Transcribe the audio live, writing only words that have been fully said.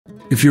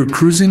If you're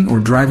cruising or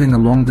driving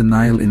along the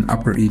Nile in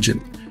Upper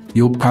Egypt,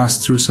 you'll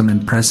pass through some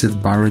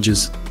impressive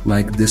barrages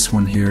like this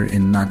one here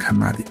in Nag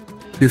Hammadi.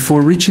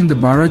 Before reaching the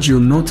barrage, you'll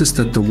notice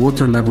that the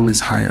water level is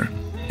higher.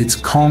 It's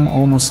calm,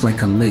 almost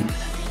like a lake.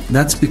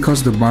 That's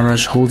because the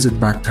barrage holds it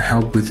back to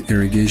help with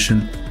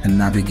irrigation and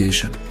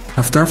navigation.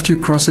 After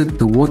you cross it,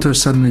 the water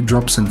suddenly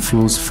drops and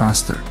flows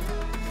faster.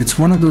 It's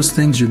one of those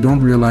things you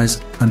don't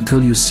realize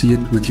until you see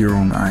it with your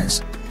own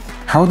eyes.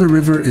 How the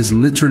river is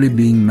literally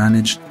being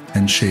managed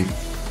and shaped.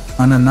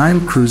 On a Nile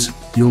cruise,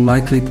 you'll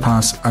likely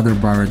pass other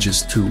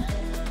barrages too,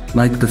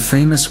 like the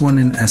famous one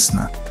in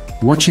Esna.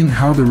 Watching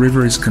how the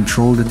river is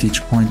controlled at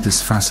each point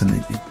is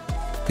fascinating.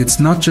 It's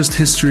not just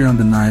history on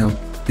the Nile,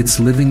 it's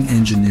living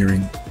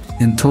engineering.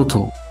 In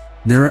total,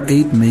 there are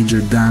 8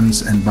 major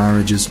dams and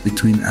barrages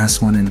between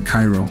Aswan and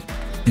Cairo,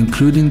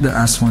 including the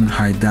Aswan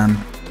High Dam,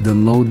 the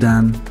Low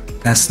Dam,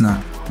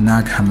 Esna,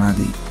 Nag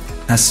Hammadi,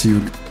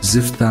 Asyut,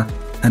 Zifta,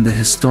 and the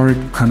historic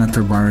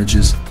Qanater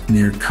barrages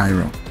near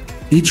Cairo.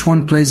 Each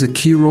one plays a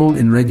key role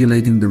in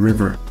regulating the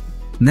river.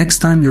 Next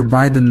time you're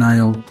by the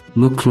Nile,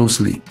 look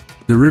closely.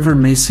 The river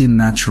may seem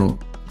natural,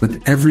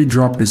 but every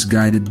drop is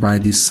guided by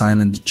these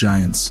silent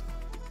giants.